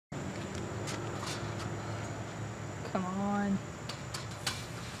Come on.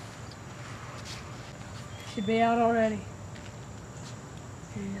 Should be out already.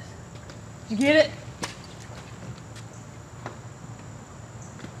 Here it is. Did you get it?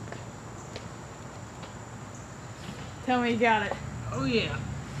 Tell me you got it. Oh yeah,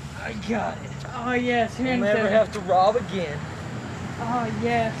 I got it. Oh yes, here I'll in never have to rob again. Oh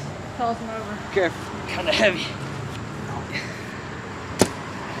yes. Toss them over. Careful, kind of heavy.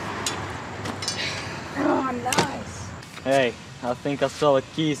 Oh, nice. Hey, I think I saw the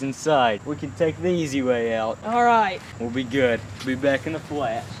keys inside. We can take the easy way out. All right. We'll be good. Be back in a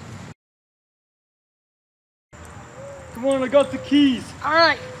flash. Come on, I got the keys. All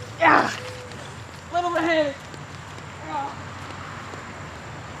right. Yeah. Little bit heavy. Oh.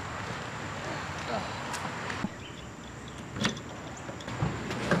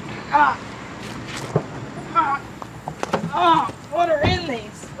 Ah. Ah. Oh, what are in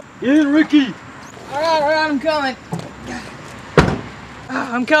these? Yeah, Ricky. All right, I'm coming.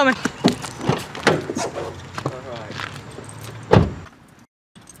 I'm coming.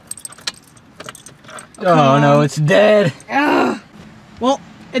 Oh no, it's dead. Well,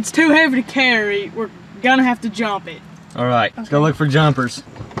 it's too heavy to carry. We're gonna have to jump it. All right, let's go look for jumpers.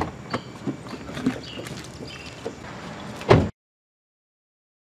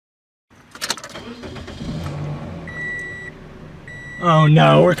 Oh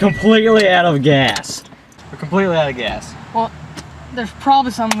no, we're completely out of gas. We're completely out of gas. Well, there's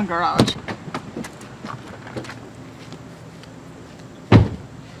probably some in the garage.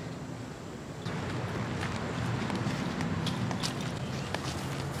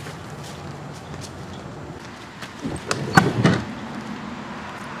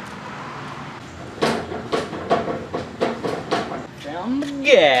 Found the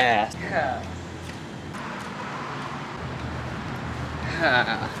gas.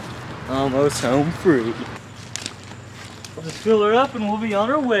 Almost home free. We'll just fill her up and we'll be on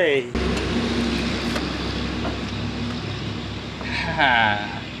our way.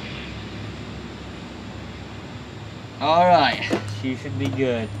 Alright, she should be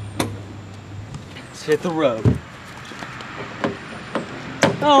good. Let's hit the road.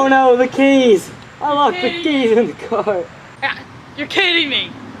 Oh no, the keys! I locked the keys in the car. You're kidding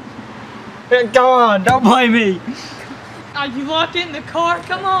me! Come on, don't blame me! You locked it in the car?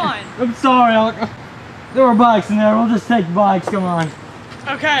 Come on! I'm sorry, there were bikes in there, we'll just take bikes, come on.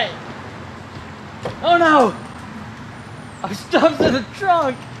 Okay. Oh no! Our stuff's in the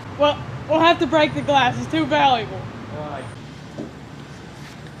trunk! Well, we'll have to break the glass, it's too valuable. Alright.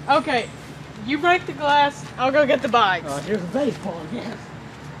 Okay, you break the glass, I'll go get the bikes. Here's a baseball, yes.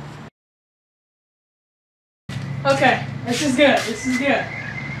 Okay, this is good, this is good.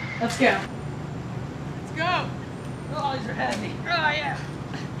 Let's go. Let's go. Oh, these are heavy. Oh yeah.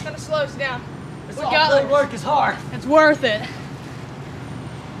 Gotta slow us down. This We all got blood this. work is hard. It's worth it.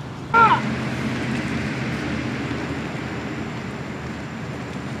 Ah!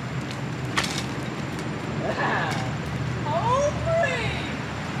 Home free!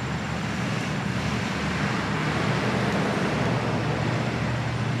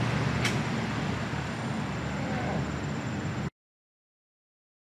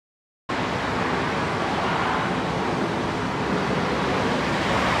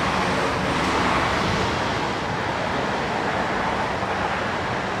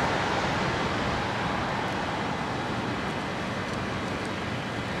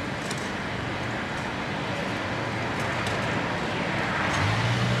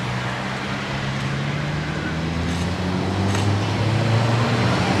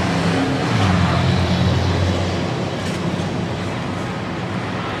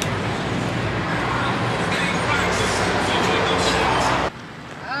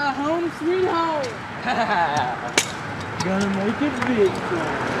 Home sweet home. Gonna make it big.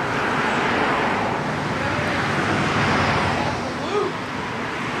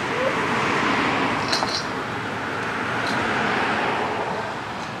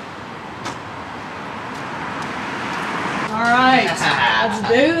 All right, let's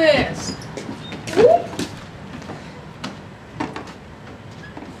do this.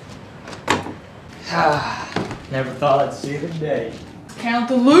 Never thought I'd see the day. Count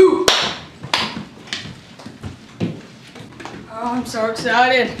the loot. Oh, I'm so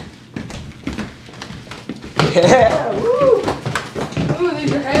excited. Yeah, woo! Ooh,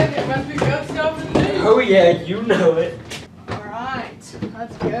 these are heavy. It must be good stuff in these. Oh yeah, you know it. All right,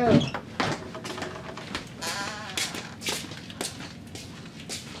 let's go.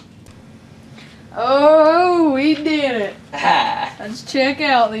 Oh, we did it. Let's check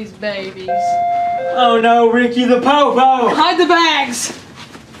out these babies. Oh no, Ricky the Popo! Hide the bags.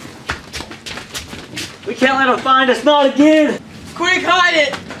 We can't let them find us, not again! Quick, hide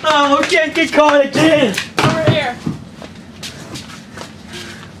it! Oh, we can't get caught again! Over here.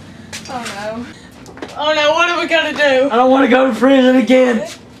 Oh no. Oh no, what are we gonna do? I don't want to go to prison again!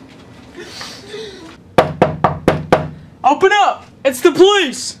 Open up! It's the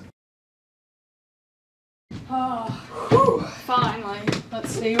police! Oh, whew, finally.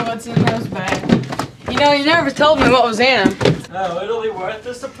 Let's see what's in those bags. You know, you never told me what was in them. Oh, it'll be worth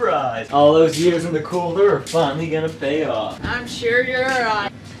the surprise. All those years in the cooler are finally gonna pay off. I'm sure you're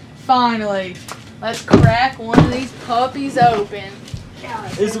right. Finally. Let's crack one of these puppies open.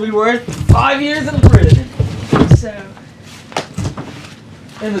 God. This will be worth 5 years in prison. So.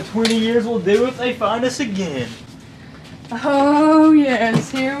 And the 20 years will do if they find us again. Oh yes,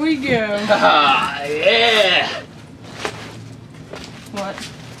 here we go. Ah, yeah! What?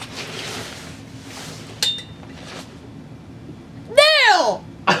 Neil!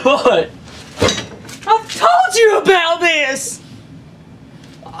 What? I've told you about this!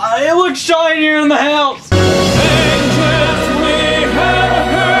 It looks shinier in the house.